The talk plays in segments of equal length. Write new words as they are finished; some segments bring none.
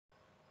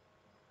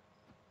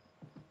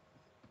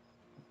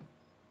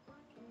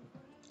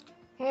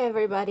Hey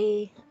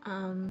everybody,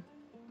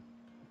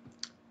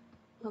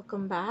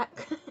 welcome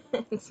back.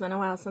 It's been a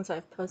while since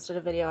I've posted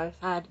a video.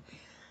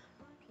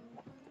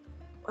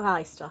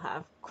 I still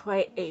have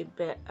quite a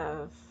bit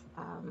of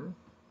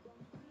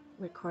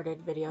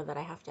recorded video that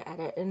I have to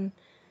edit and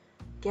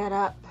get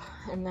up,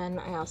 and then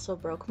I also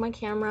broke my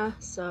camera,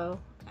 so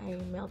I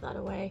mailed that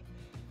away,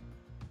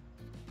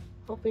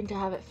 hoping to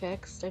have it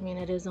fixed. I mean,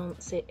 it is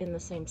in the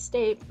same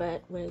state,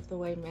 but with the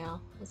way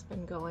mail has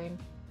been going,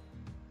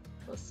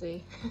 we'll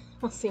see.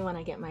 We'll see when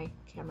I get my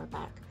camera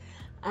back.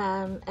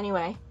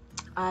 Anyway,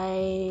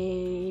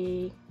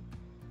 I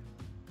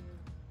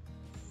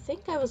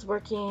think I was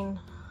working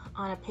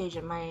on a page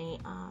in my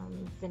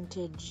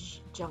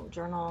vintage junk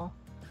journal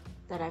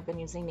that I've been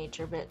using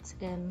nature bits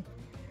in,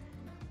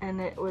 and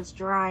it was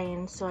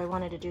drying, so I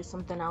wanted to do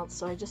something else,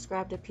 so I just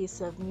grabbed a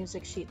piece of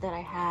music sheet that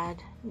I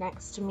had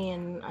next to me,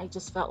 and I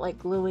just felt like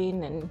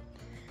gluing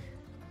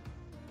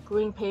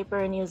paper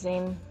and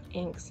using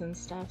inks and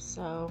stuff,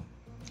 so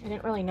I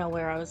didn't really know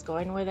where I was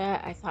going with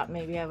it. I thought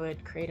maybe I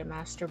would create a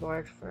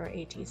masterboard for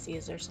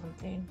ATCs or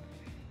something,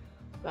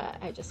 but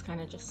I just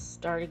kind of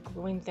started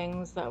gluing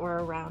things that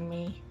were around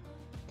me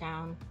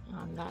down.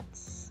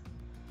 That's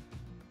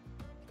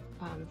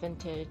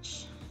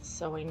vintage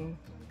sewing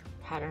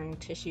pattern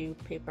tissue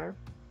paper,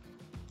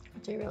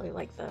 which I really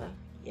like the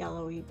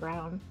yellowy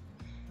brown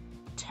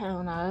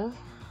tone of.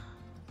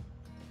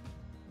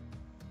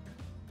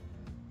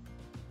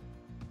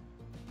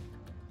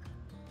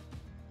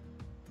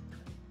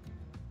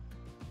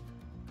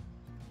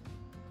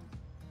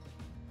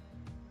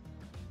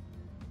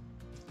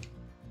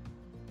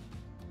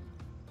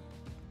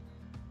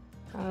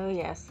 Oh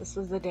yes, this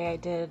was the day I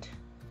did.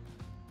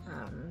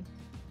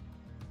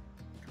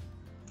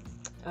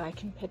 I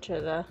can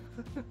picture the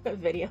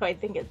video. I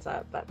think it's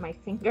up, but my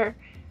finger,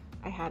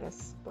 I had a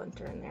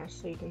splinter in there,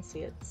 so you can see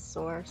it's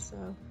sore.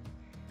 So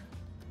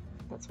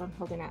that's why I'm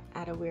holding it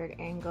at a weird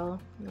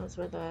angle. And those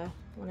were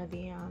one of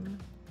the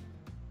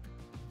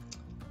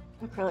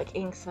acrylic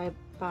inks I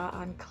bought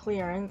on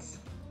clearance.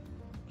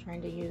 I'm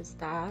trying to use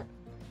that.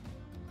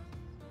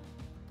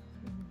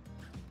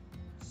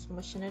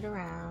 Smushing it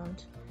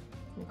around.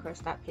 And of course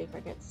that paper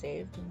gets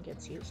saved and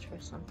gets used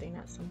for something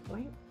at some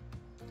point.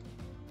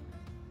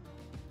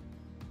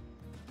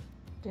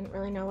 Didn't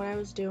really know what I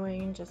was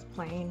doing, just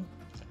playing.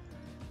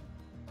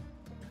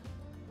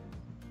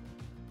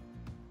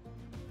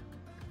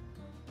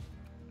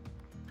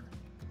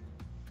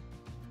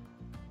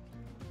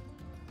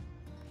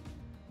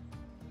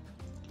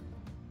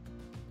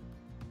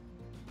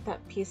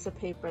 That piece of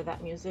paper,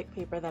 that music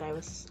paper that I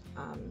was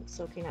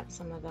soaking up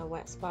some of the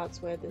wet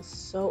spots with, is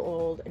so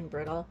old and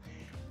brittle.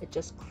 It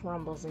just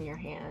crumbles in your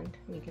hand.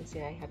 And you can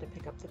see I had to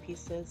pick up the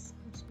pieces.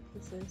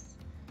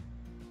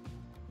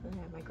 And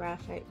I have my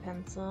graphite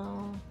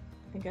pencil.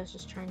 I think I was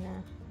just trying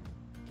to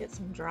get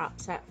some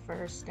drops at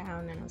first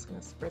down, and I was going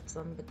to spritz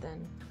them, but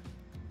then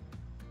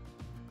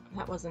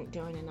that wasn't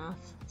doing enough,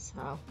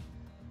 so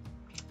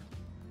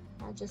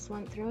I just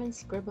went through and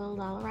scribbled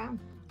all around.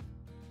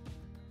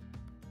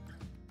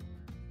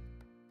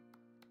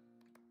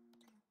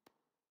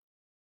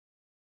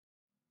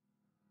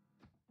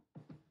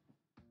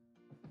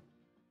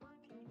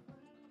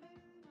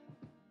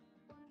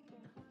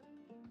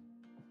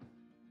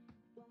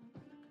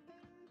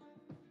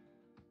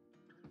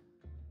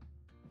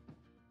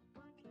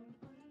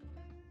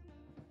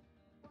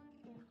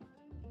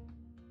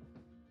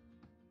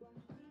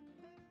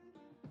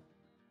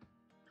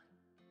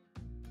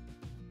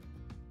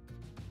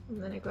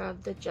 And then I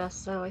grabbed the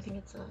gesso. I think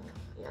it's a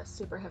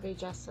super heavy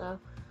gesso.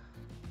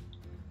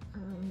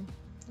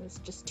 I was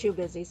just too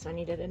busy, so I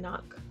needed to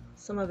knock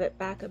some of it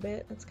back a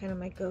bit. That's kind of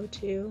my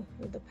go-to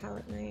with the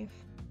palette knife.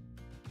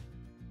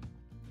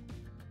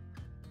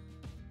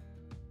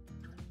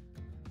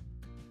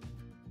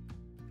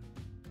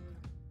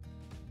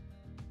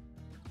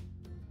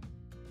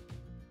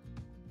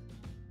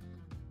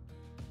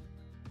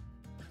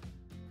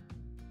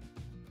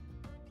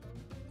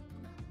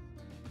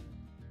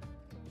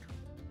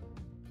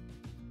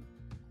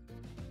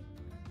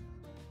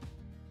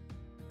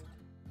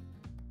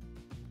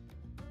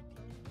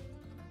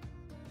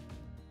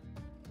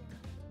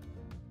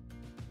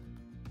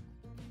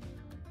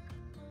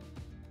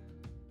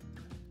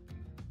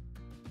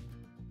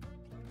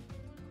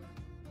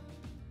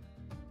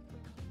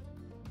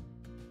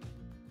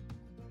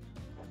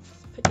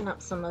 Picking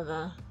up some of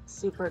the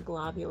super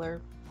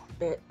globular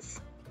bits.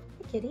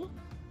 Hey kitty.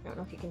 I don't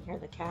know if you can hear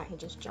the cat. He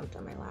just jumped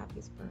on my lap.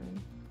 He's purring,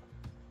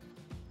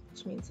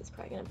 which means he's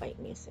probably gonna bite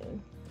me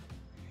soon.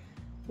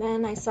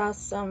 Then I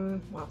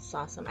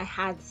I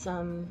had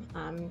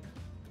some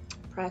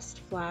pressed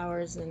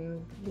flowers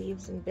and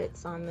leaves and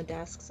bits on the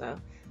desk, so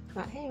I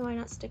thought, hey, why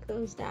not stick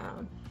those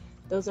down?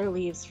 Those are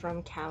leaves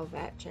from Cow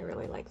Vetch. I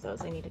really like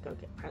those. I need to go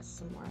press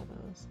some more of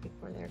those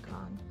before they're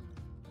gone.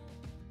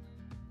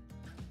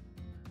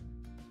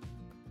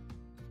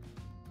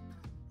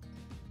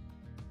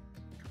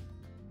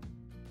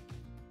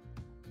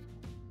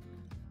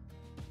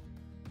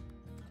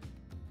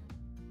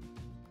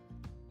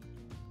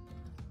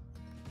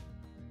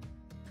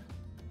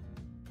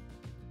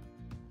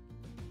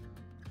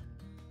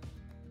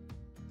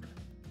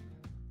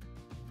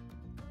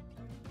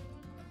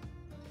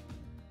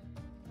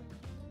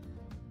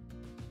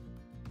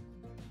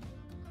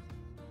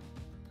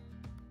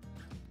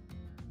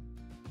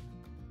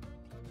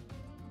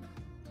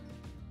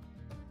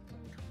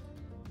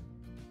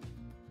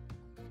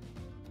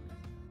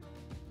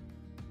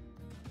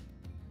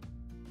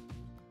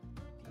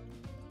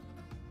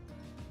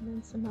 And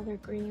then some other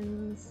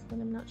greens that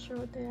I'm not sure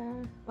what they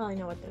are. Well, I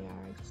know what they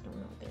are, I just don't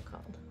know what they're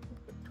called.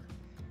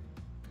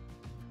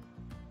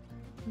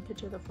 And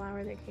picture the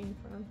flower they came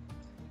from.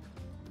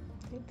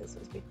 I think this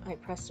was, I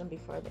pressed them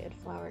before they had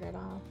flowered at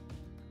all.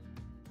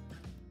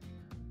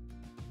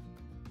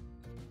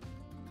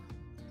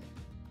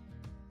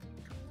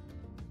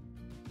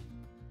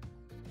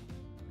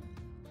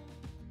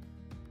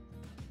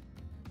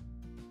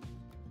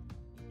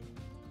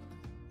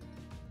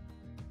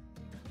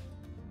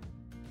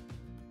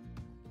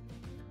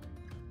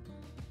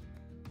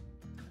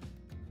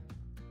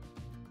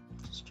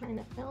 Just trying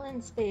to fill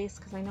in space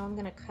because I know I'm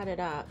going to cut it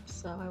up,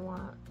 so I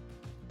want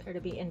there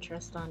to be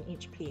interest on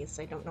each piece.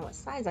 I don't know what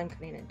size I'm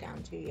cutting it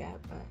down to yet,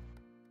 but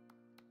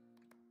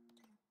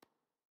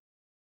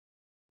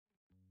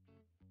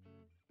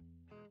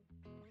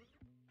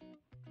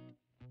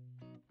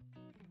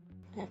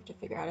I have to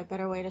figure out a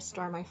better way to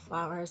store my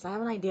flowers. I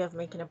have an idea of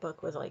making a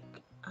book with like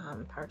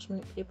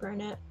parchment paper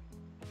in it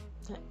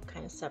that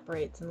kind of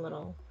separates in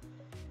little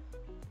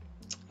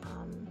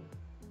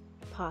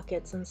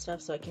pockets and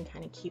stuff, so I can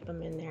kind of keep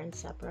them in there and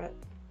separate.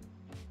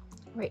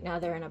 Right now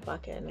they're in a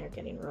bucket and they're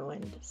getting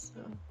ruined, so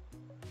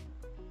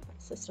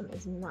that system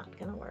is not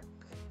going to work.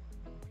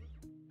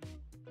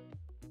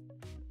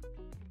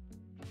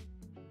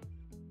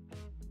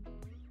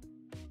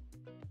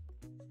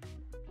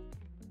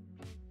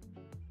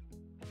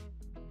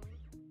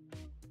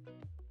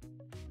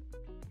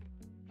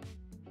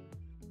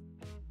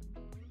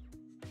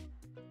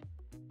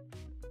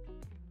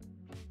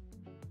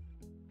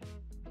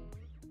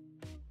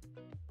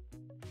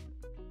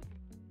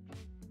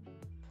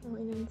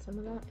 Filling in some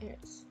of that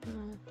it's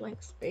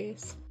blank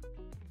space.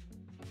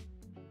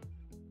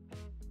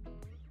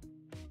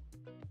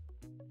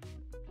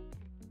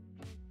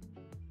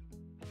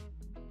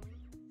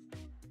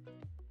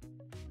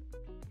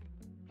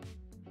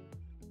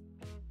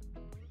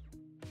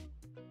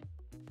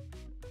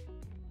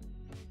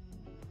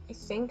 I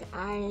think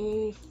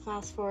I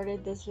fast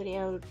forwarded this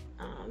video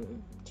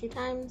 2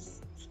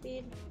 times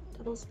speed,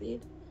 double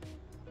speed.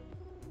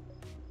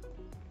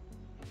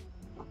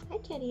 Hi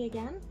Kitty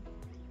again.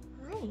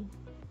 Hi.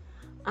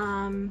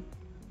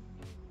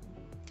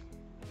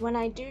 When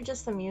I do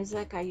just the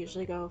music, I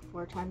usually go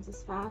 4 times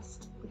as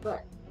fast,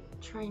 but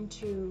trying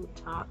to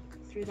talk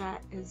through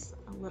that is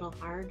a little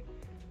hard.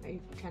 I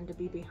tend to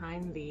be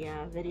behind the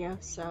video,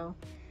 so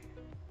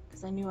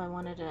because I knew I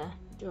wanted to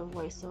do a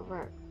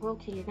voiceover.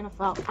 Okay, you're gonna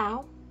fall.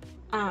 Ow.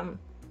 What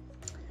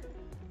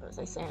was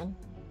I saying?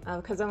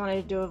 Because I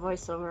wanted to do a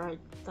voiceover, I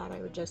thought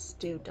I would just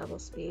do double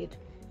speed.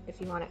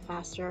 If you want it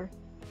faster,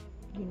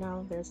 you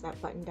know, there's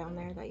that button down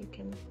there that you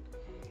can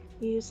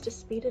use to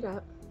speed it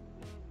up.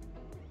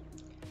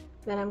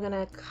 Then I'm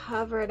gonna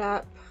cover it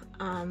up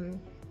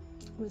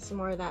with some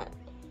more of that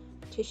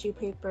tissue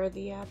paper,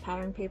 the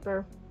pattern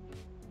paper.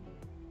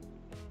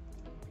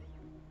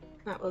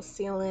 That will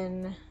seal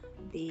in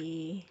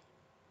the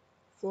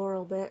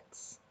floral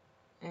bits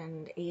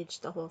and age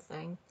the whole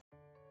thing.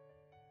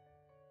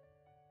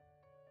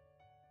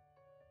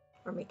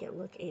 Or make it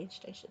look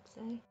aged, I should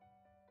say.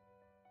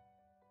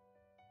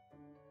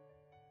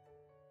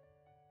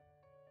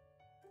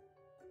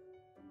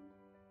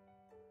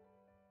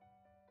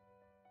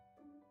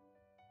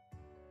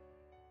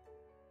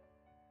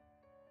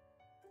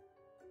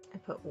 I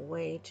put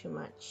way too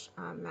much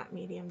matte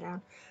medium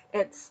down.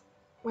 It's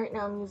right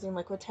now I'm using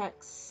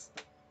Liquitex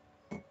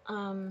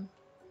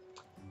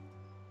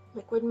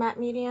liquid matte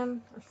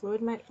medium or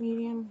fluid matte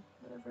medium,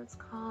 whatever it's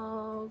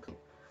called.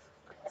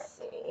 Let's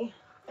see.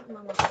 I'm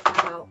almost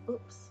out.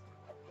 Oops.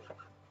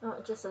 No,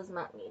 it just says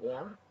matte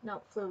medium.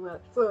 No,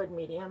 fluid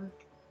medium.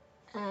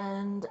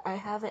 And I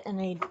have it in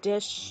a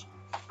dish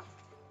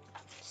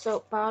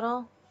soap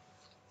bottle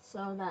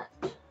so that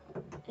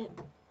it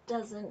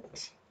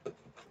doesn't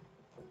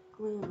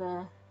glue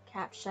the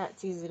cap shut.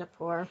 It's easy to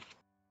pour.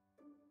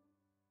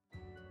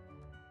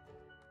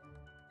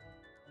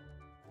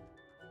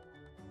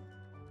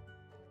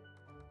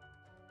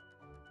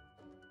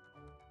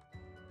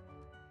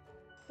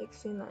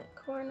 Fixing that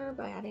corner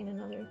by adding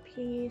another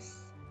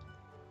piece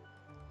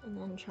and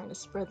then trying to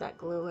spread that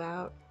glue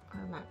out,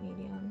 or matte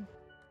medium.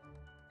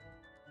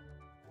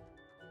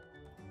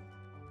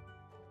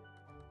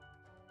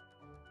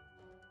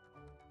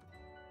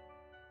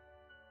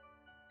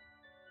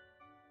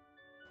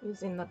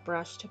 Using the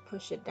brush to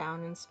push it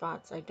down in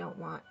spots. I don't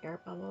want air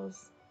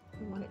bubbles.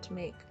 I want it to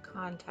make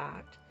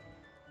contact.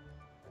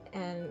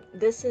 And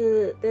this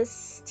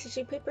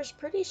tissue paper is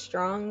pretty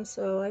strong,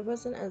 so I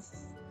wasn't as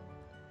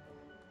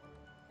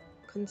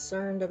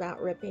concerned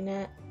about ripping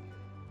it.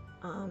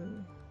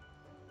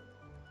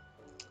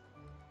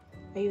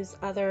 I use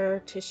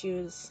other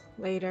tissues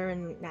later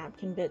and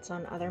napkin bits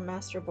on other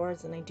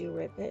Masterboards, and I do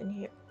rip it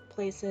in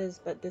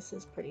places, but this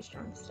is pretty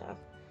strong stuff.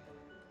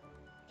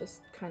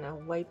 Just kind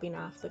of wiping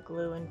off the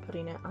glue and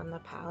putting it on the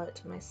palette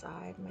to my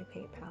side, my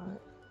paint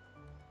palette,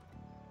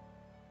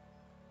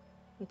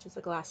 which is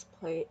a glass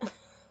plate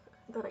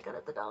that I got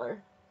at the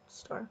dollar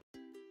store.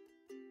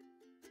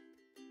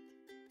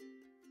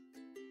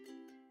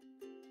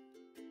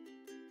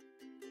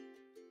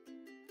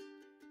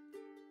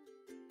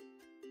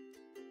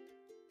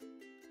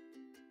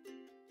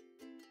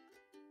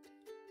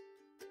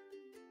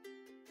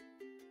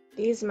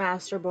 These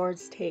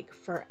Masterboards take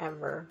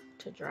forever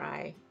to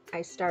dry.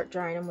 I start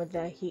drying them with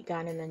the heat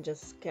gun and then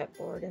just get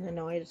bored and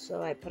annoyed,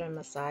 so I put them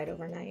aside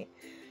overnight.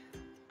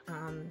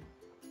 But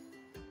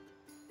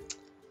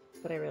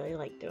I really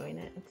like doing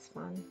it. It's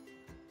fun.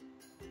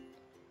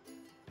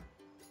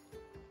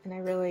 And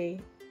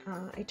I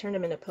turned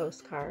them into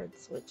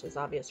postcards, which is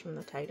obvious from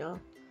the title.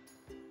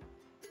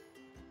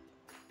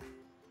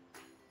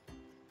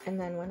 And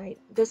then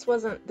this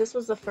was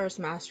the first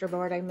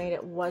Masterboard I made.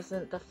 It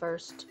wasn't the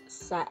first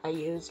set I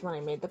used when I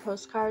made the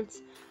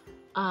postcards.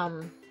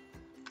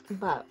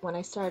 But when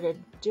I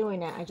started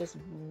doing it, I just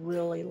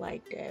really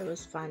liked it. It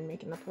was fun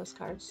making the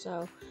postcards.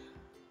 So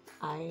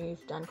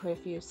I've done quite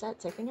a few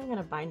sets. I think I'm going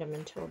to bind them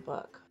into a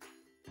book.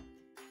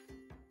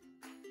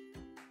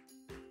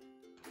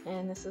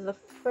 And this is the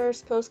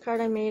first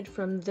postcard I made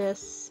from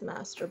this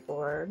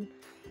Masterboard.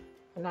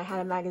 And I had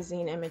a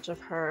magazine image of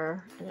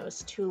her, and it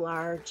was too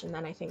large, and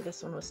then I think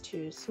this one was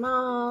too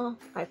small.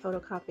 I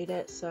photocopied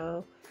it,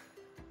 so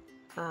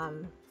I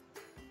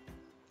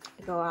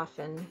go off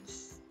and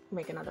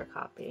make another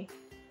copy.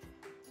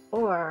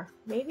 Or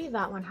maybe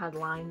that one had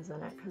lines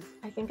in it, because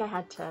I think I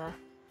had to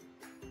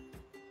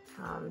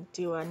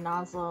do a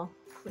nozzle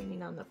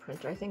cleaning on the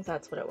printer. I think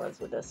that's what it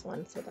was with this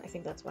one, so I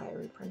think that's why I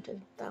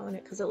reprinted that one,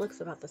 because it looks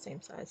about the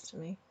same size to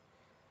me.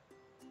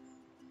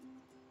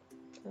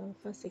 So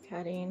fussy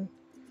cutting.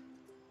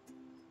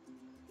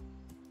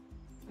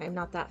 I'm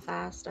not that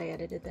fast. I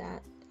edited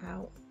that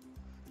out,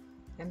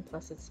 and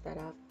plus it's sped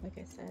up, like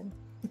I said.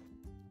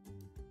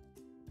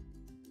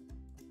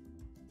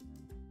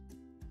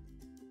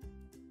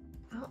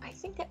 Oh, I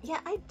think yeah,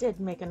 I did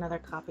make another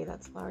copy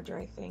that's larger,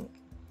 I think.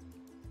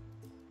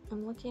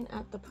 I'm looking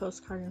at the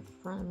postcard in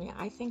front of me.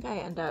 I think I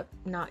end up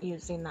not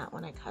using that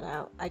one I cut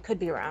out. I could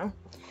be wrong.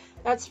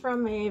 That's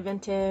from a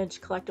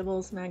vintage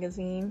collectibles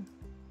magazine.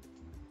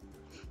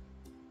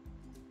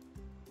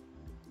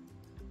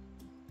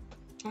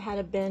 I had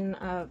a bin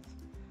of,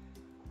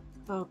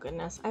 oh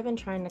goodness, I've been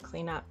trying to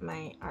clean up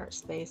my art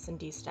space and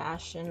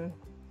destash and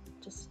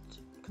just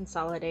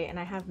consolidate, and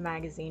I have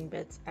magazine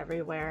bits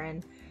everywhere,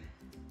 and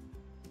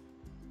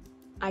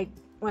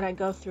when I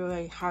go through,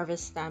 I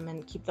harvest them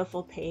and keep the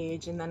full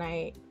page, and then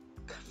I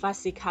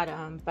fussy cut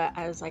them, but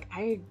I was like,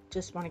 I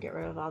just want to get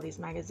rid of all these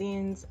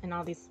magazines and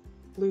all these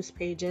loose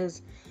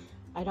pages.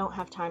 I don't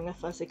have time to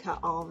fussy cut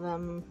all of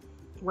them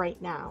right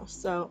now,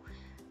 so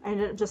I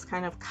ended up just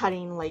kind of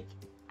cutting, like,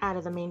 out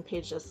of the main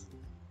page, just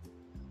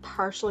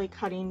partially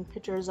cutting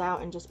pictures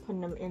out and just putting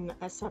them in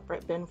a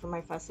separate bin from my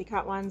fussy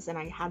cut ones, and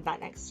I had that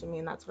next to me,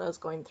 and that's what I was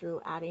going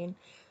through, adding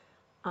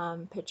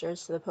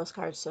pictures to the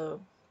postcard. So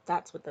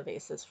that's what the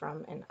vase is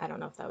from, and I don't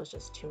know if that was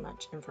just too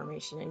much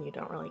information and you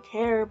don't really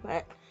care,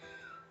 but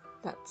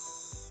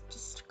that's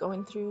just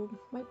going through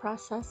my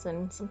process,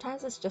 and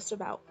sometimes it's just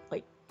about,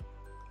 like,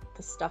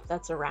 the stuff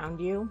that's around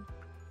you.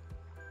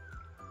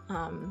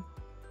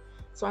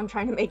 So I'm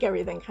trying to make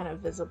everything kind of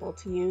visible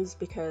to use,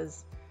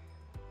 because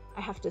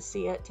I have to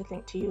see it to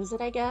think to use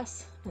it, I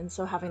guess. And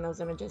so having those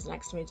images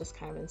next to me just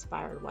kind of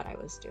inspired what I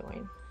was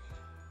doing.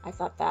 I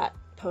thought that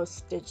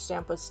postage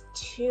stamp was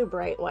too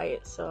bright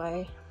white, so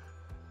I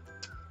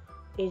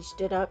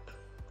aged it up,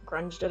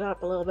 grunged it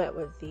up a little bit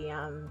with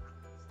the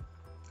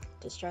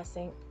distress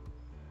ink.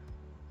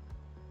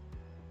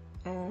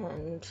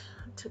 And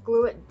to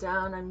glue it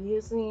down, I'm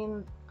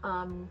using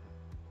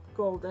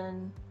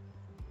golden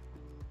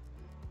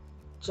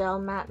gel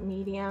matte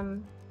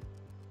medium,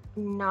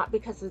 not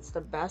because it's the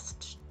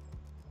best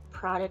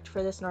product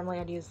for this. Normally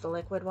I'd use the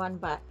liquid one,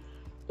 but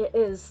it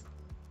is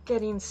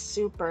getting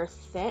super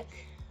thick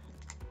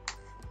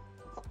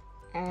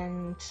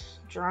and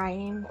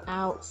drying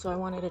out, so I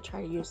wanted to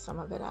try to use some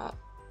of it up.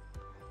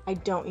 I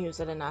don't use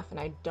it enough, and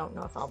I don't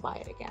know if I'll buy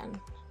it again,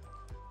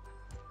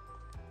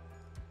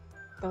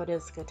 though it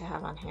is good to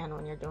have on hand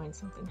when you're doing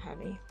something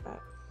heavy.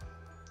 But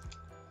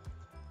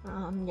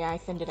yeah, I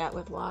thinned it out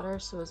with water,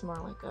 so it was more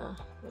like a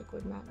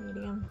liquid matte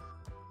medium.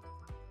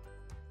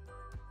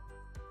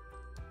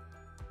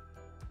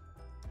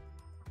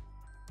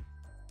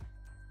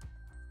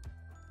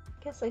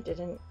 I guess I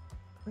didn't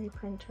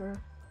reprint her.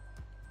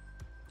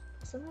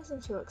 For some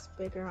reason she looks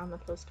bigger on the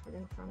postcard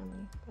in front of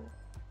me, but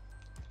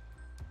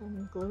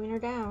I'm gluing her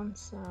down,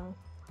 so.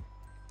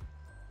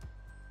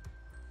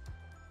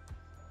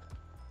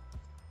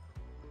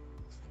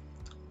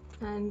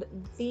 And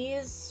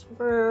these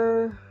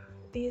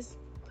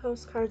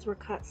postcards were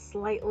cut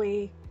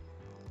slightly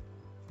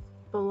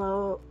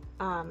below,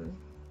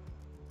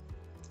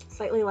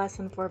 slightly less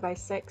than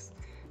 4x6,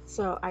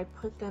 so I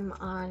put them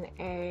on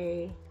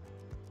a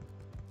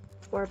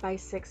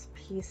 4x6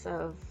 piece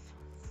of,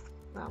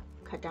 well,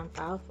 cut down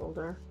file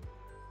folder,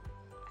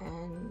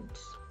 and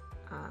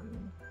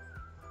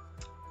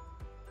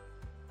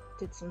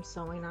did some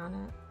sewing on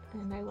it,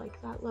 and I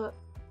like that look.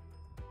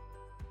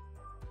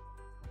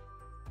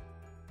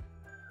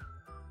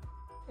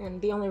 And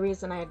the only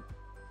reason I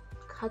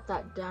cut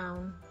that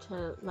down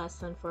to less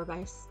than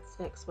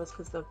 4x6 was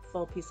because the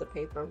full piece of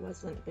paper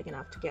wasn't big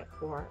enough to get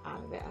 4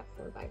 out of it at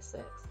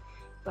 4x6.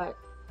 But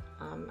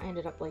I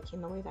ended up liking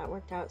the way that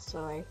worked out,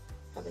 so I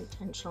have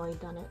intentionally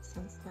done it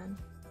since then.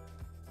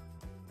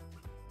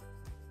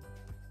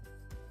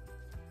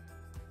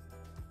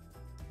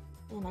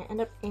 And I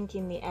end up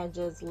inking the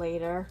edges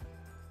later,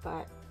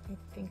 but I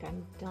think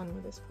I'm done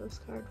with this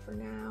postcard for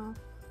now.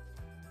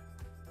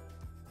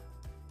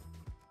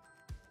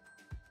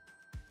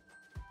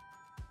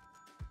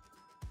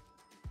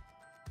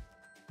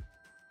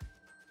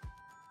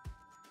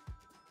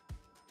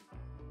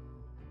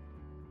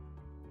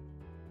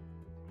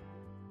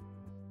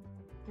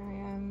 Here I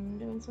am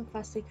doing some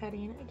fussy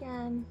cutting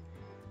again.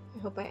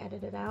 I hope I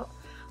edited it out.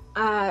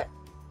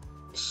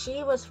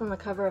 She was from the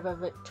cover of a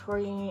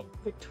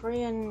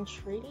Victorian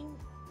Trading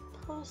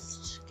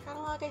Post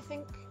catalog, I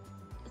think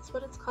that's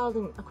what it's called,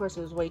 and of course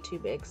it was way too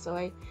big, so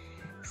I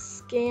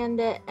scanned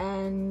it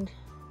and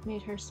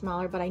made her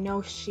smaller, but I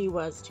know she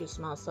was too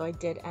small, so I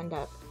did end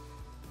up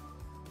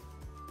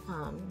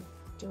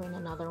doing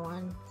another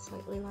one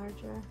slightly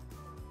larger.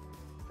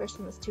 First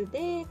one was too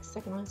big,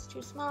 second one was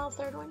too small,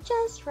 third one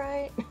just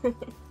right.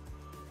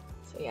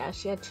 So yeah,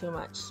 she had too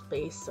much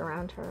space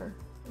around her.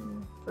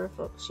 And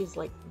she's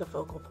like the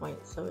focal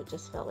point, so it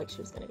just felt like she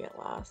was going to get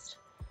lost.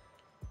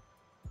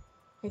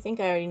 I think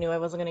I already knew I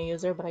wasn't going to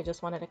use her, but I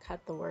just wanted to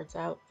cut the words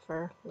out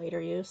for later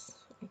use.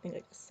 I think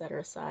I just set her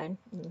aside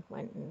and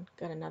went and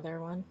got another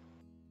one.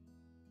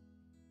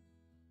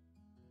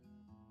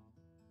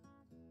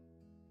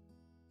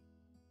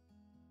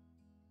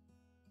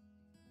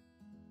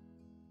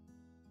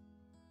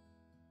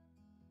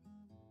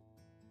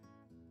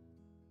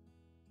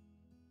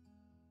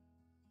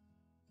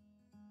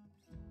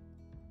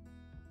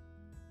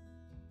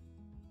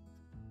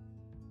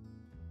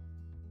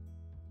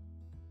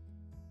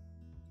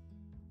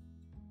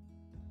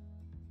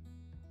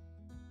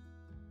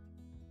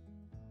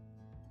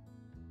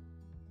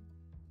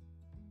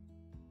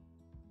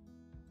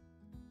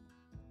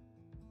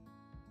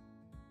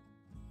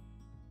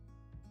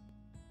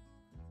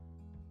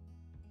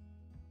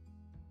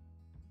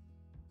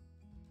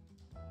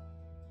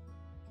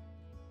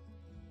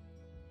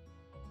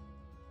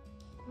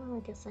 Oh, I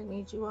guess I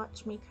made you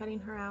watch me cutting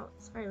her out.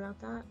 Sorry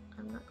about that.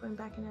 I'm not going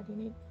back and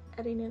editing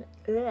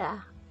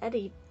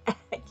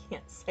I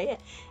can't say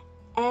it.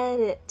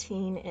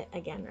 Editing it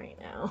again right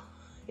now.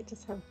 I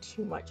just have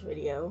too much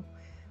video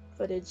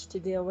footage to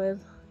deal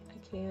with. I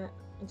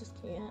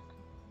just can't.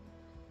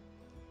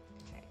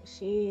 Okay,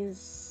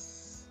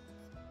 she's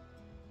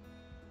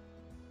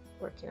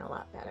working a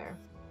lot better.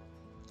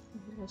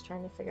 I was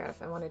trying to figure out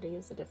if I wanted to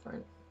use a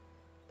different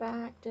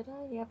back. Did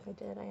I? Yep, I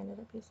did. I ended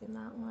up using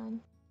that one.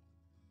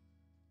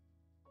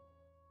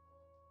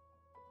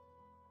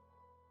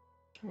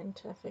 Trying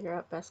to figure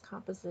out best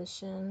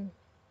composition.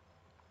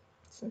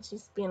 Since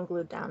she's being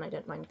glued down, I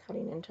didn't mind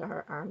cutting into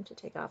her arm to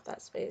take off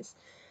that space,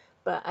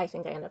 but I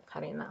think I ended up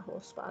cutting that whole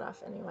spot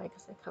off anyway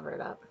because I covered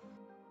it up.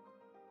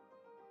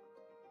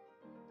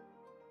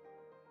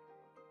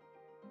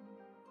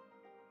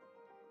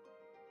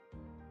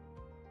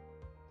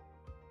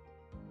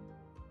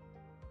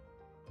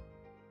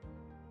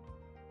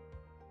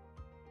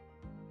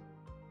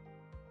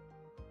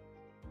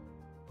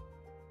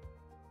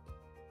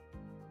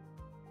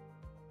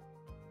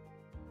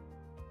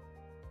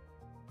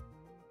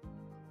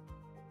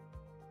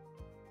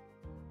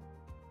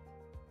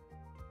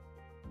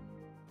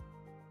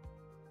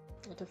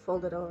 I had to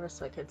fold it over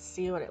so I could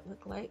see what it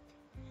looked like.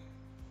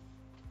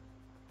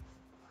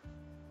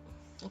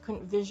 I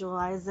couldn't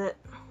visualize it.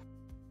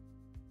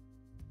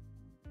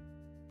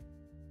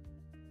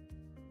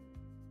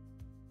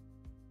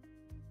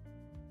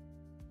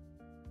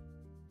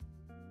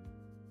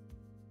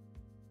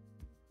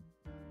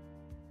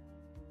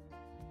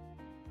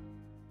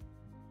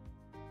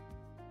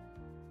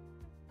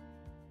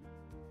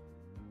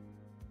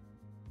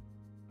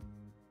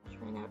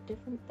 Trying out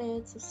different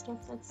bits of stuff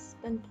that's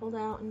been pulled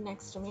out and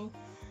next to me.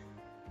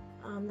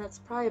 That's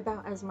probably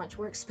about as much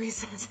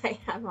workspace as I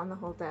have on the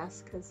whole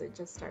desk because it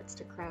just starts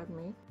to crowd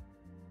me.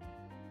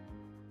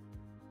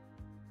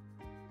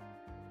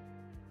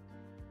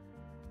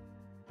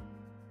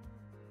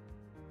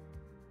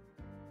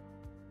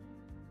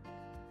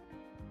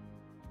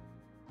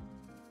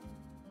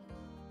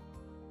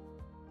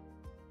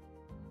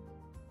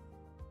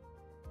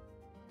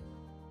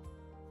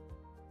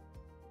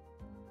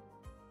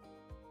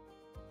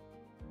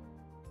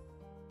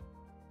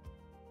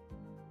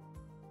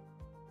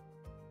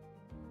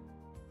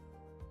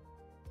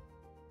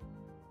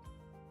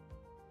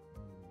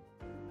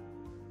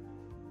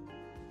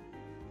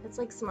 It's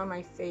like some of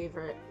my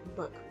favorite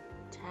book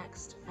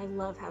text. I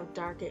love how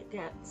dark it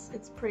gets.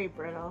 It's pretty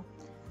brittle.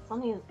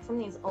 Some of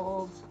these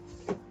old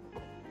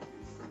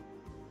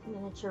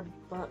miniature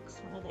books,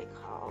 what are they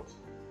called?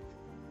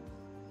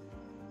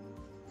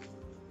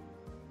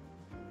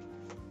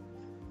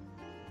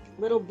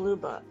 Little blue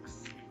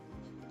books.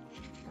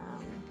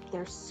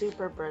 They're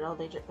super brittle.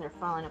 They're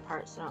falling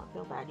apart, so I don't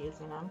feel bad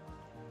using them.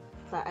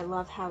 But I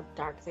love how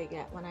dark they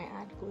get when I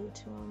add glue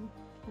to them.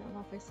 I don't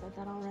know if I said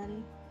that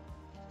already.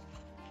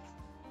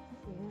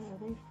 Where are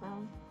they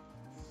from?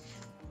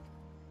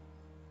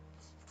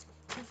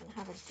 Doesn't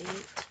have a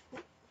date.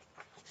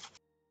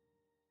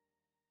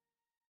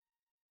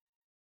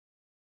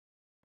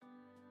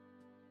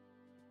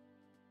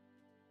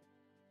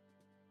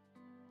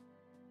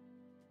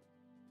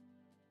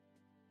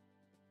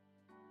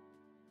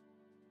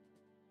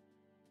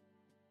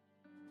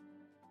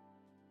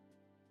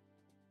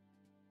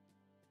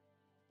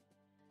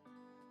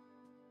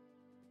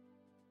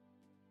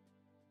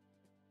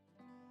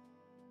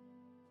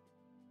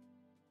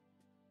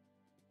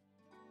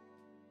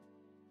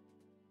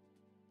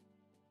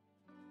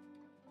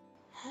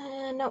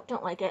 nope,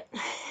 don't like it.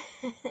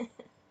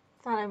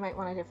 Thought I might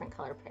want a different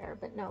color pair,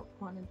 but nope,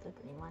 wanted the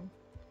green one.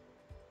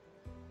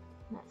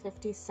 And that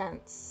 50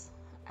 cents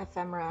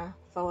ephemera,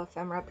 faux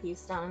ephemera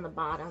piece down in the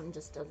bottom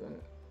just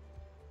doesn't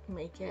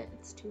make it.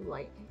 It's too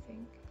light, I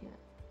think. Yeah.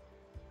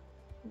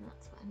 And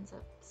that's what ends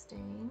up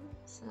staying.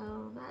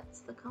 So that's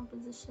the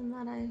composition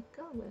that I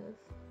go with.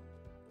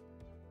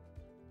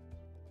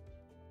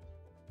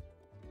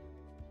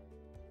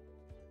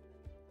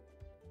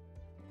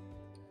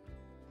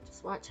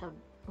 Just watch how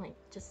like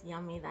just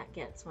yummy that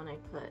gets when I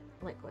put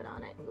liquid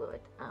on it and glue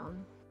it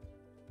down.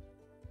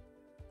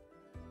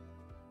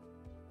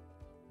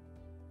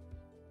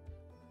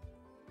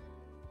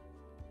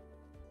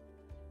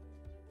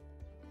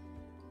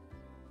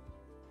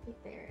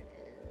 There it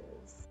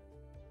is.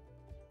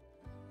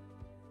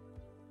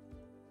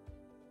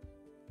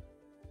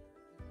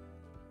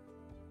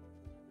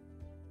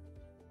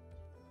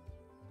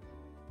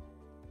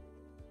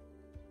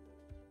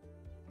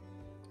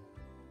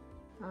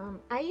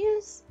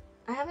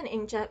 I have an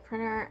inkjet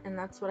printer, and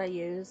that's what I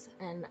use,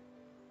 and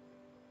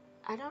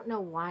I don't know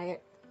why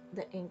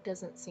the ink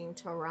doesn't seem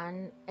to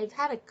run. I've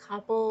had a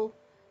couple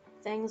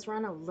things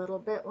run a little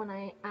bit when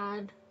I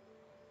add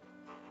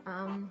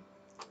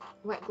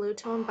wet glue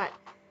to them, but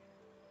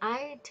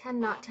I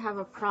tend not to have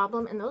a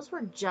problem, and those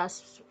were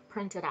just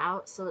printed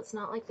out, so it's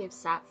not like they've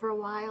sat for a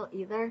while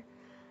either.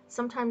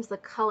 Sometimes the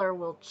color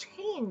will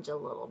change a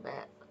little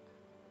bit.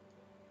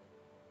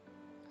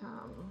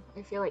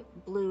 I feel like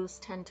blues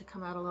tend to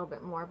come out a little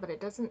bit more, but it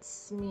doesn't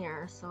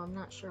smear, so I'm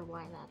not sure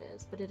why that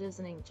is, but it is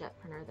an inkjet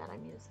printer that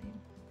I'm using.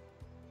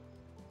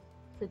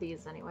 For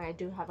these anyway. I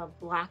do have a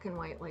black and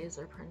white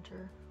laser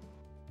printer.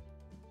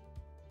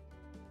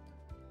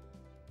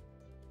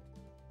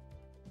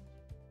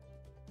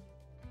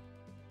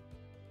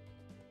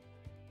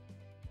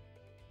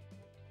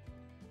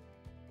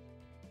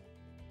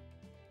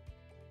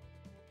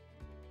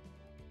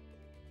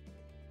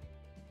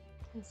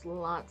 There's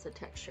lots of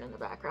texture in the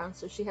background,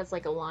 so she has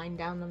like a line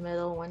down the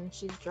middle when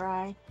she's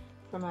dry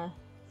from a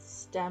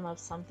stem of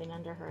something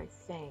under her, I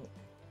think.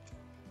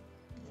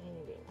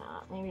 Maybe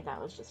not. Maybe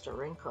that was just a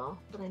wrinkle.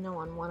 But I know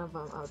on one of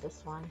them, oh,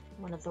 this one,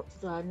 one of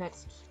the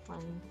next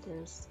one,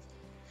 there's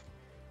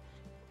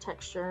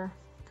texture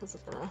because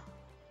of the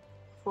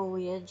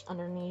foliage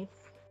underneath.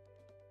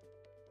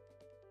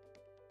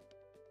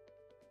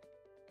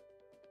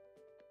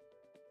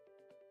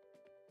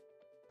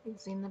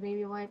 Using the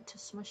baby wipe to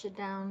smush it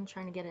down,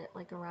 trying to get it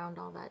like around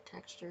all that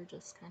texture,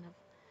 just kind of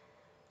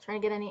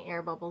trying to get any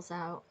air bubbles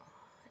out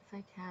if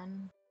I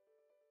can.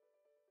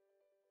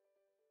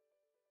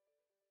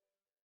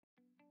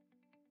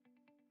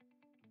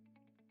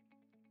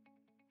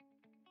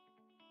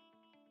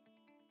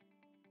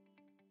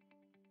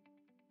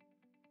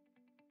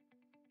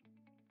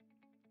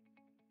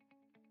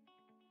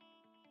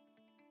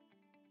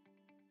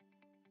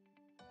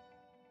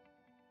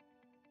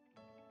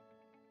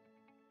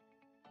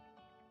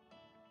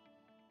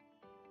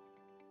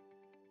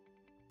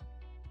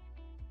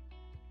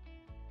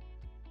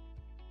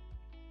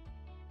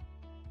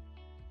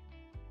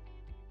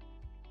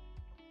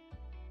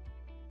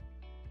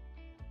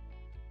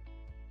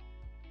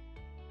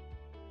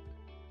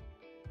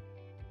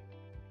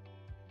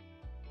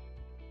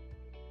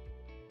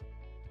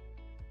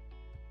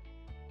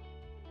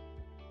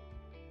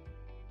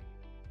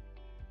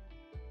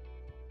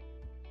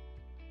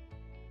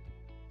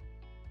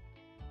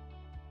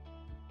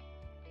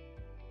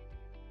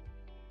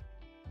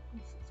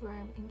 This is where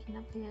I'm inking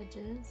up the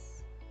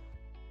edges.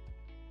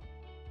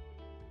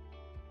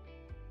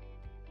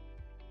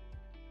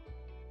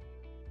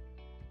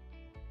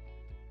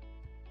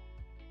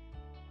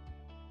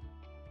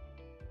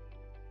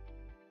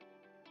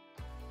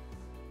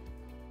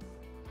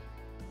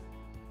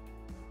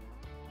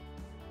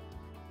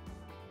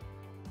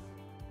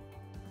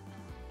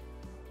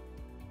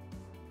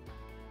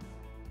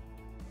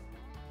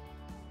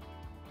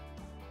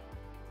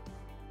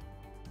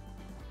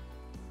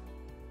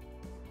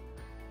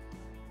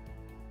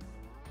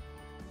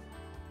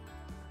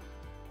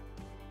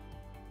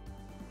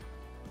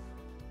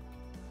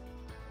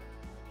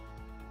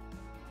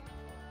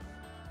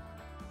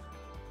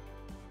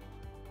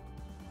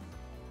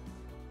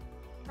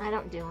 I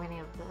don't do any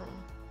of the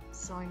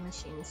sewing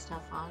machine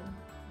stuff on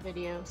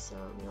video, so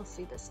you'll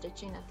see the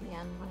stitching at the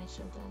end when I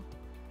show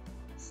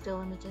the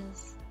still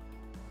images.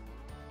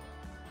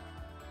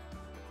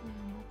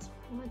 And that's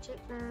pretty much it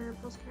for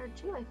postcard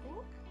 2, I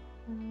think.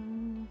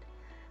 And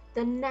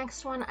the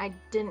next one, I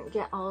didn't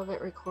get all of it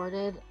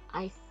recorded.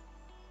 I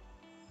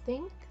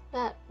think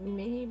that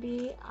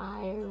maybe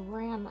I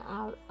ran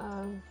out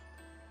of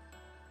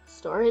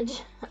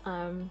storage,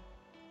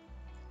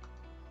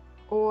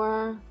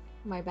 or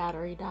my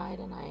battery died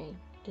and I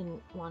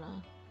didn't want to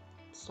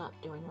stop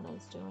doing what I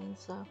was doing.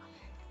 So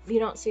if you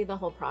don't see the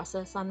whole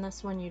process on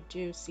this one, you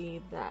do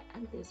see that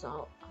end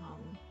result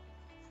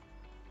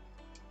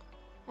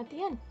at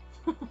the end.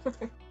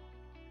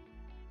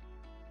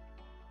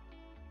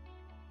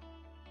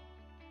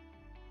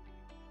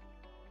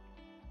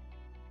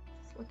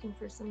 looking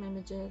for some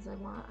images. I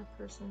want a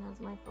person as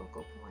my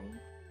focal point.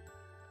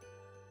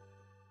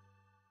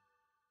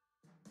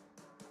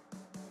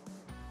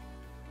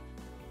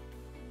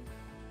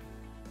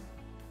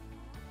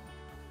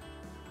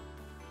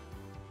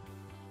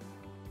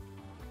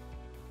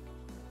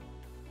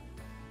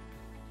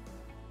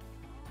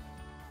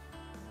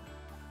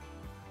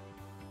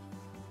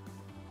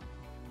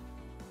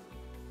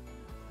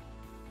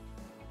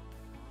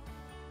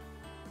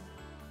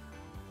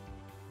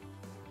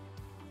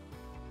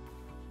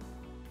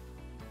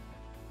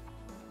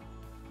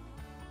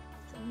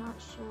 I'm not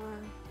sure.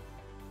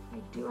 I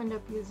do end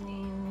up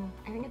using,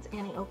 I think it's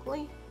Annie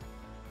Oakley.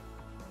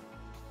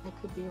 I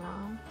could be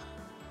wrong.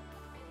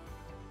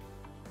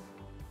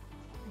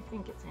 I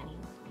think it's Annie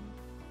Oakley.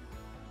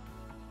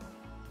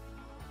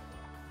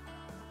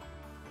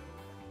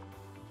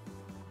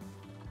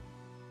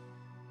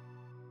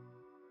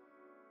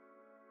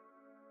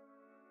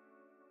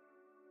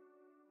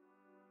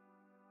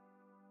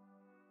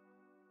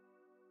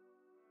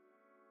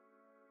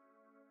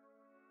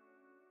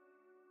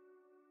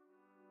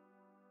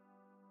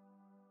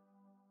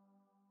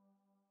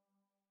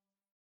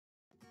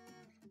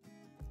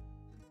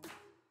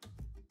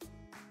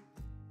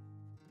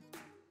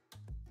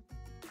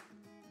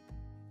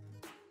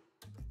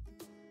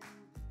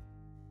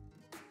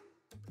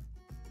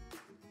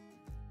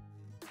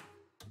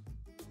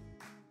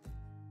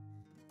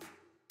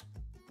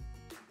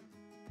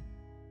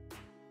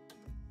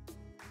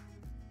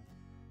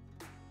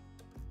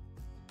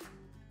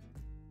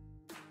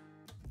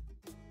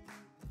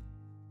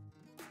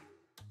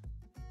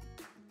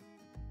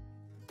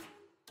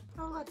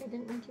 Oh look, I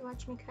didn't make you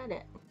watch me cut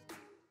it.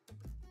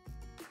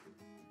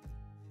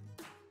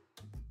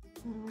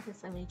 Oh, I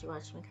guess I made you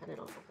watch me cut it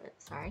a little bit,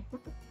 sorry.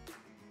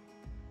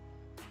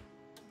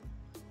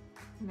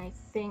 And I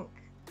think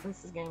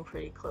this is getting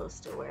pretty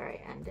close to where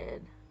I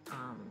ended.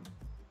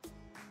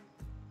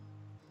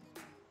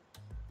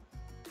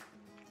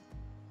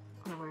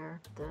 Or where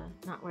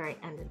not where I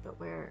ended, but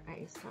where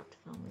I stopped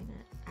filming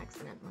it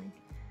accidentally.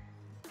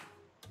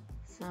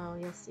 So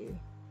you'll see.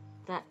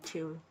 That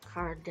 2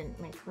 card didn't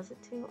make, was it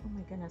 2? Oh my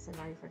goodness, I've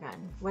already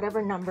forgotten.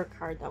 Whatever number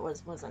card that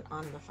was wasn't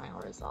on the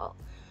final result.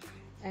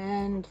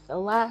 And the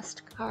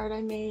last card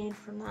I made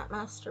from that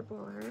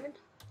Masterboard,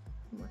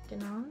 I'm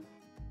working on.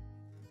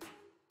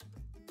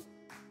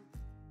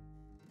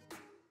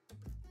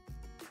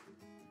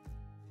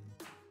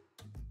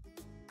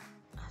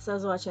 As I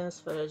was watching this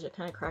footage, it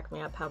kind of cracked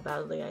me up how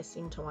badly I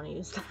seem to want to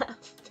use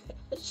that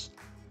fish.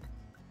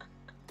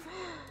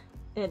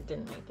 It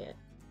didn't make it.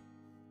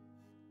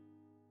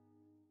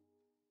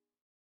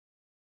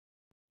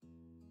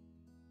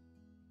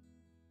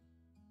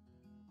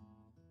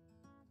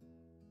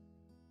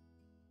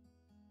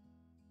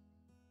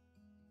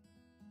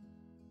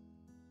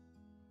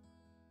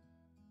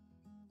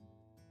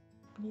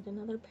 Need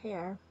another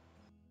pair.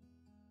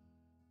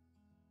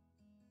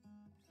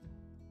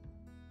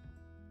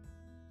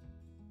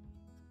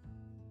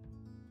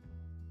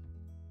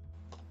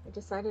 I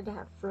decided to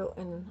have fruit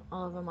in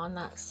all of them on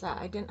that set.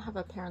 I didn't have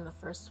a pear in the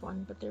first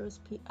one, but there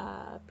was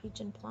peach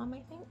and plum,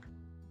 I think,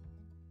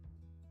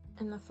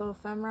 in the faux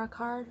ephemera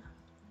card.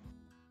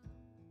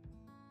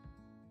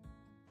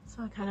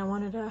 So I kind of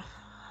wanted to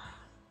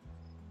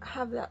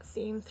have that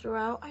theme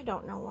throughout. I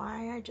don't know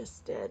why, I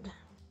just did.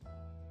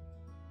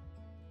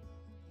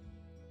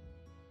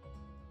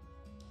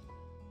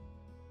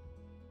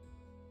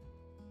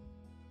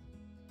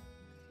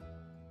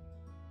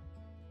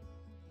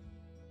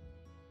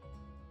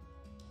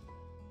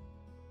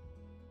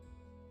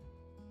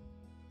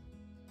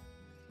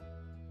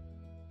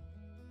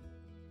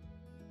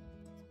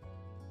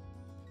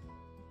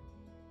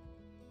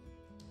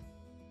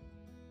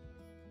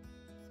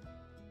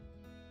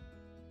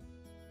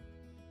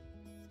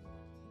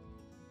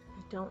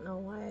 I don't know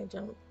why I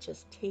don't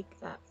just take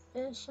that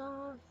fish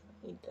off.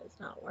 It does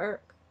not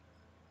work.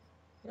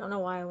 I don't know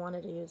why I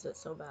wanted to use it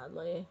so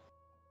badly.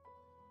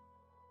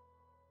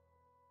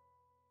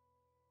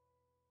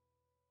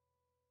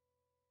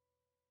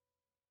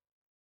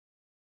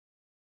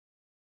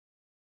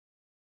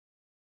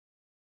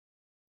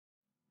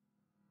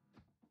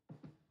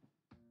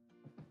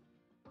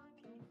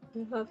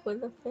 Give up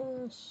with the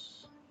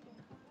fish.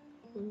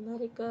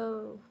 Let it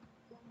go.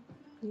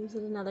 Use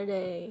it another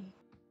day.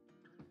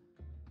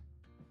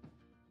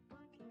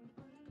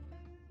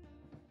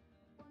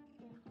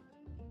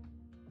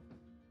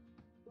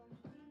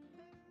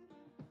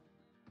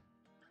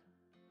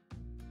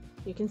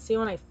 You can see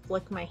when I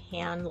flick my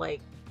hand,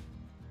 like,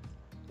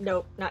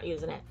 nope, not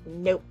using it.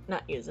 Nope,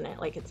 not using it.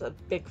 Like it's a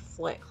big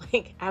flick.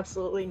 Like,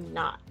 absolutely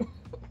not.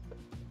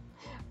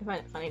 I find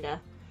it funny to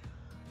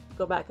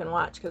go back and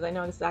watch because I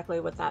know exactly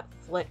what that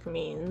flick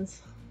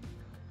means.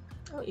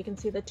 Oh, you can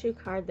see the 2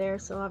 card there,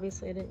 so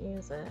obviously I didn't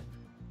use it.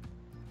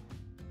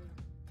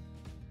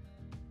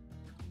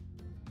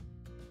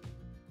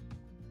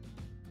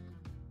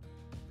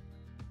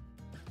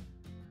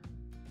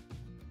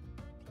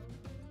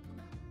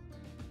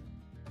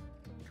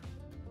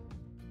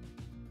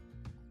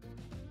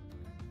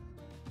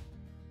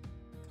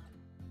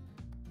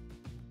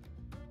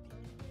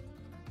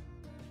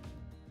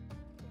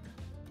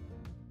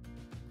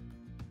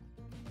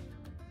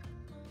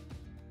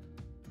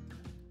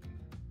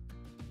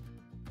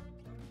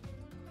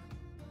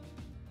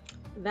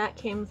 That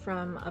came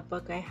from a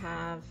book I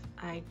have.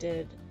 I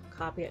did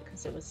copy it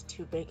because it was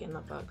too big in the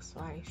book, so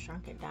I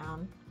shrunk it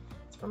down.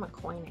 It's from a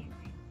coin, I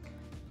think.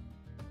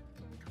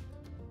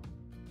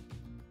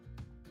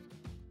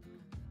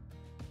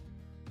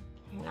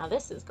 Okay, now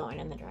this is going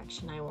in the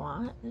direction I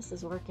want. This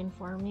is working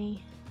for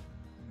me.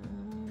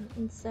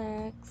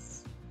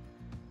 Insects.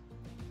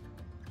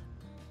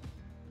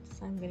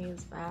 So I'm going to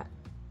use that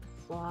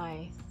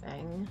fly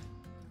thing.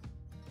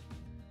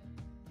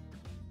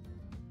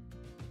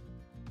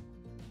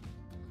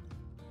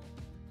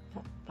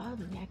 That bug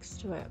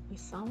next to it, we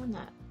saw one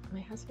that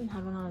my husband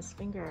had one on his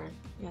finger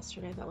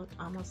yesterday that looked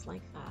almost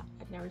like that.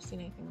 I'd never seen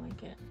anything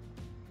like it.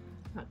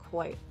 Not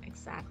quite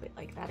exactly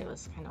like that. It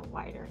was kind of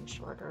wider and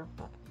shorter,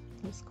 but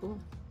it was cool.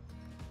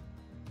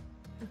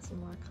 Add some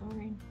more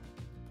coloring.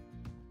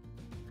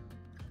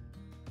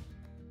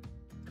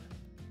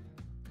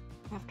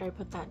 After I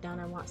put that down,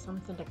 I want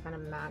something to kind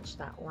of match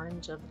that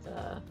orange of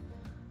the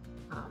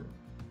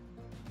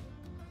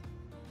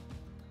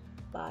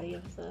body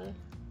of the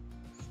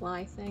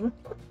fly thing.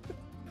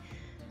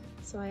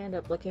 So I end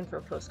up looking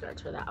for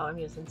postcards for that. Oh, I'm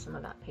using some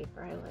of that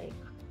paper I like.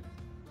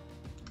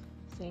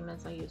 Same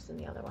as I used in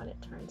the other one. It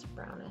turns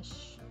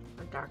brownish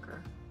or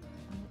darker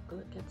when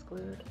it gets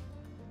glued.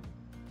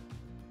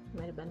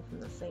 Might have been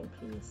from the same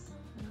piece.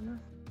 I don't know.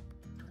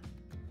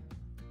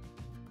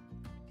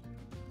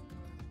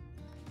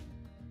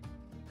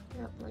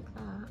 Yep, like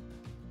that.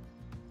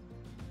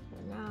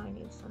 And now I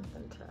need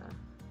something to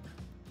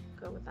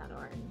go with that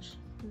orange.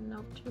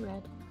 Nope, too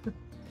red.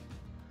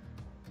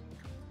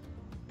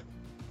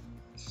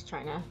 Just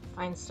trying to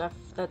find stuff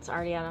that's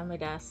already out on my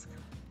desk.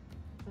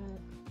 But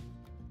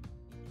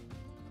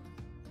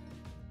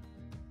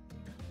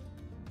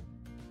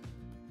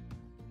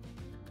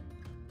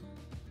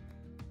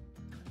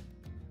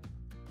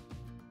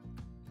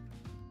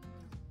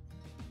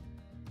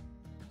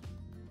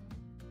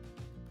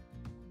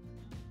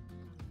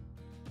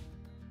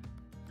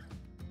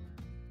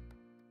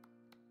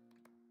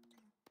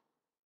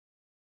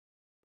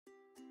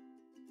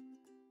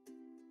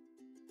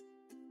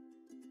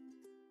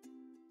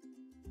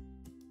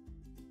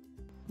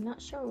I'm not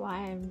sure why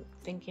I'm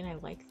thinking I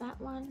like that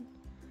one.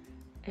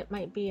 It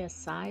might be a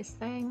size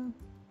thing,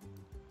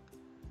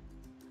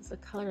 because the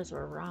colors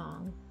were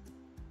wrong.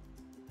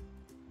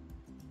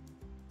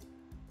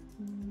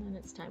 And then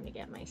it's time to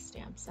get my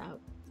stamps out.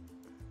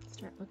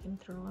 Start looking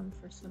through them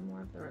for some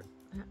more of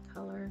that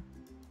color.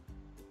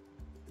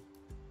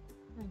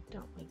 I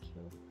don't make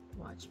you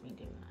watch me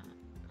do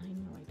that. I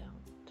know I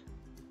don't.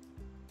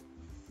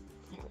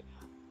 There we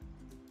go.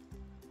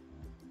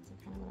 So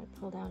kind of what I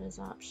pulled out as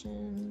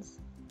options.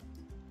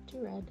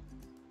 Too red.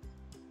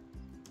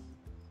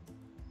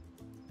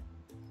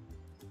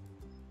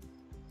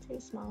 Too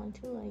small and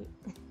too light.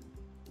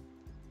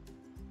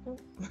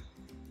 Nope.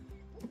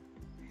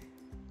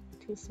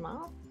 Too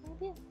small,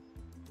 maybe?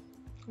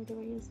 Or do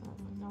I use that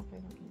one? Nope, I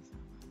don't use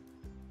that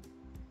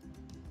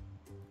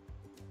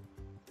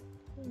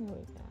one. There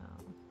we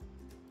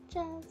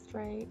go. Just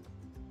right.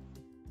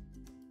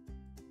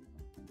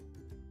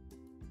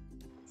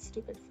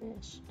 Stupid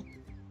fish.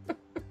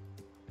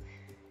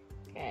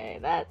 Okay,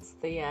 that's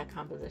the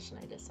composition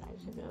I decided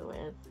to go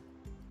with.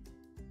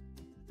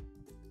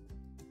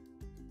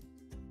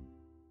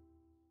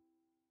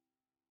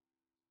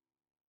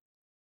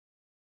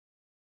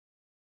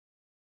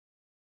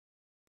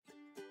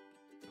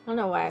 I don't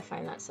know why I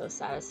find that so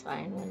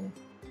satisfying when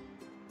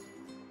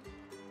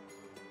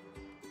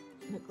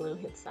the glue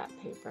hits that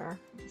paper.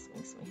 It just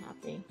makes me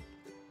happy.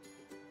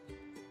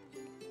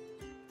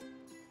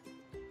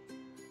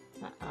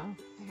 Uh-oh,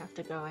 I have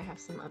to go. I have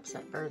some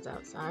upset birds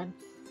outside.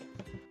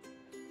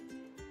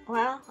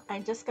 Well, I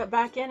just got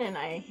back in and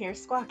I hear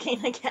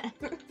squawking again.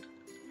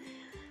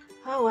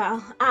 Oh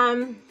well.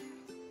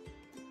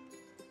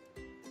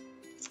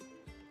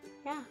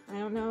 Yeah, I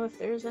don't know if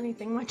there's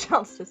anything much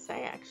else to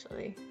say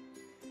actually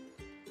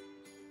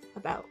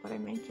about what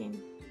I'm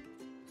making.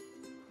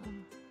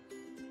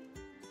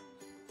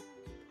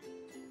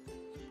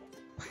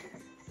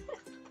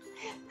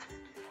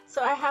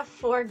 So I have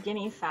 4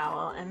 guinea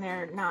fowl and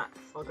they're not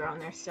full grown,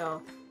 they're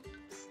still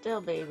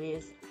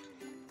babies,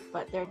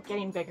 but they're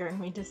getting bigger and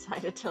we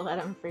decided to let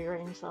them free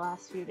range the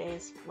last few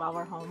days while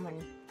we're home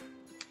and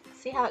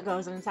see how it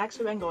goes, and it's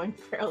actually been going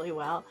fairly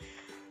well.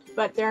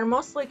 But they're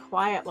mostly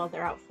quiet while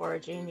they're out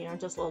foraging, you know,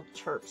 just little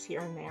chirps here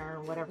and there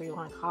or whatever you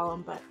want to call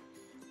them, but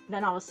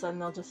then all of a sudden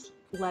they'll just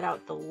let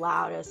out the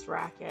loudest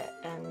racket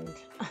and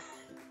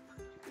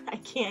I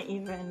can't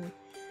even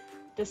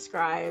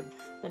describe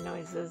the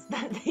noises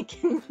that they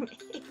can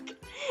make.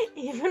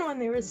 Even when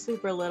they were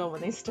super little,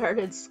 when they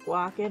started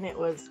squawking, it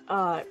was,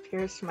 it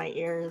pierced my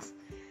ears.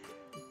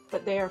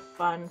 But they are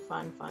fun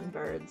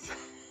birds.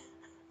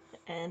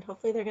 And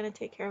hopefully they're going to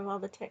take care of all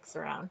the ticks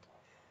around.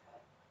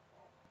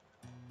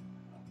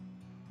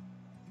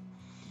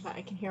 But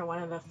I can hear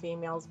one of the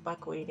females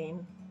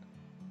buckwheating.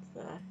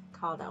 It's a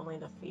call that only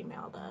the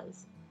female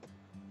does.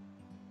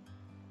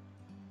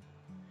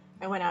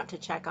 I went out to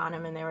check on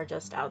them and they were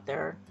just out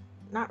there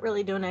not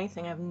really doing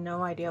anything. I have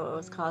no idea what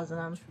was causing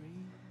them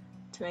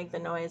to make the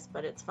noise,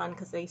 but it's fun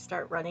because they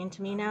start running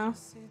to me now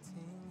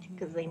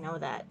because they know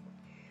that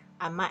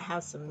I might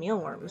have some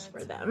mealworms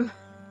for them.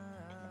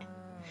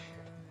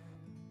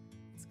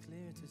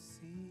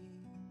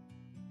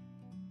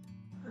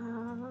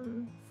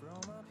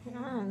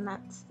 Yeah, and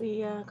that's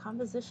the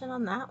composition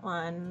on that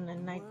one.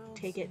 And I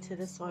take it to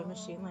the sewing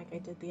machine like I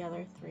did the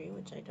other three,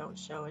 which I don't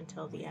show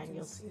until the end.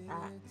 You'll see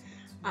that.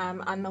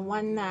 On the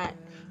one that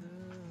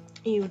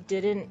you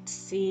didn't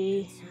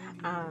see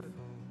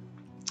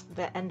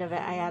the end of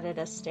it, I added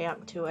a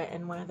stamp to it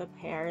in one of the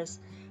pairs.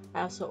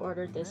 I also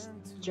ordered this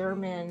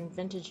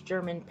vintage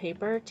German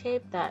paper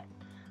tape that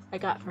I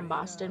got from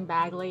Boston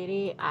Bag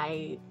Lady.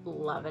 I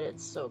love it.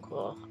 It's so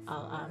cool.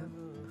 I'll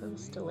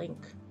post a link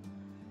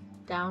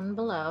down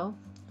below.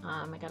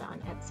 I got it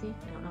on Etsy.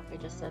 I don't know if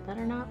I just said that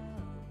or not.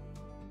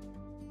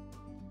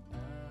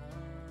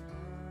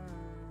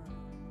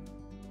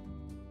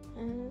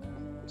 And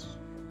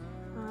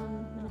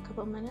in a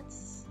couple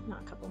minutes,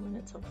 not a couple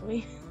minutes,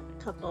 hopefully,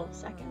 a couple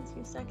seconds,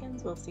 few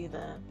seconds, we'll see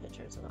the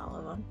pictures of all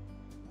of them.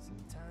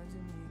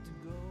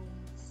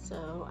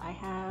 So I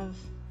have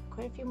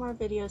quite a few more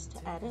videos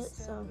to edit,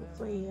 so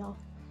hopefully you'll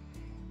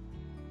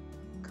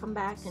come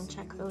back and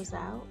check those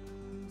out.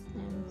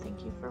 And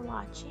thank you for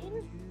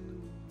watching.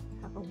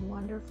 Have a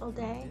wonderful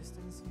day.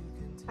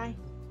 Bye.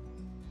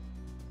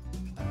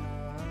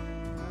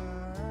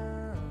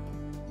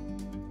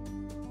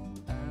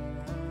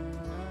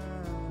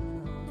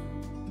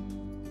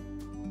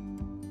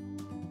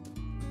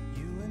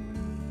 You and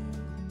me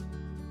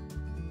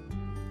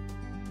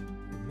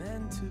were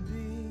meant to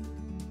be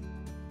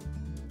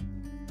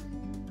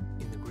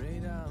in the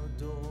great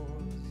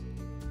outdoors,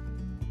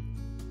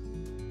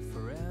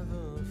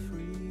 forever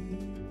free.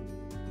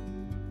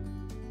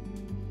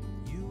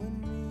 You and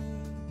me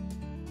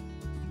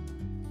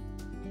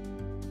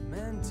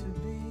meant to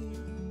be